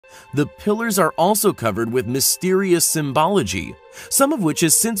The pillars are also covered with mysterious symbology, some of which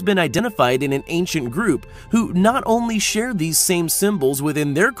has since been identified in an ancient group who not only share these same symbols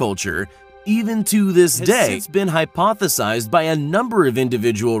within their culture, even to this day, it's been hypothesized by a number of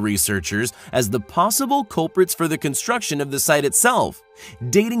individual researchers as the possible culprits for the construction of the site itself,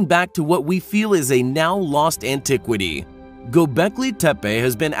 dating back to what we feel is a now lost antiquity. Göbekli Tepe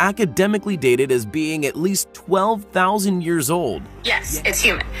has been academically dated as being at least 12,000 years old. Yes, it's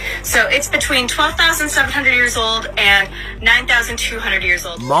human. So it's between 12,700 years old and 9,200 years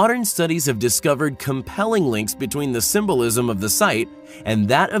old. Modern studies have discovered compelling links between the symbolism of the site and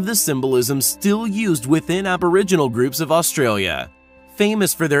that of the symbolism still used within Aboriginal groups of Australia.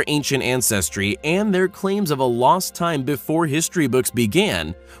 Famous for their ancient ancestry and their claims of a lost time before history books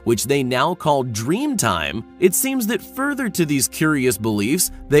began, which they now call Dream Time, it seems that further to these curious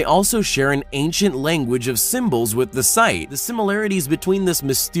beliefs, they also share an ancient language of symbols with the site. The similarities between this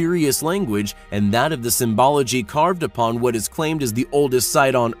mysterious language and that of the symbology carved upon what is claimed as the oldest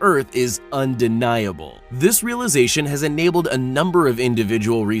site on Earth is undeniable. This realization has enabled a number of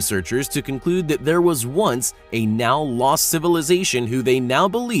individual researchers to conclude that there was once a now lost civilization who they now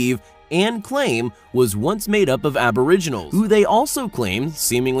believe and claim was once made up of Aboriginals, who they also claim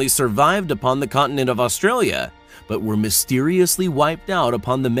seemingly survived upon the continent of Australia, but were mysteriously wiped out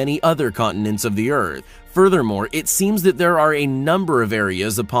upon the many other continents of the Earth. Furthermore, it seems that there are a number of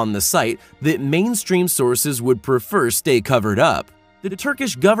areas upon the site that mainstream sources would prefer stay covered up. The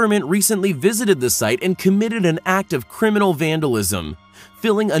Turkish government recently visited the site and committed an act of criminal vandalism,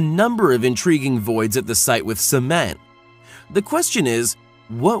 filling a number of intriguing voids at the site with cement. The question is,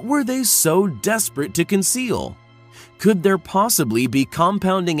 what were they so desperate to conceal? Could there possibly be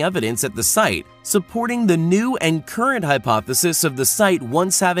compounding evidence at the site supporting the new and current hypothesis of the site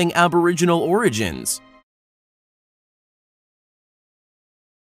once having Aboriginal origins?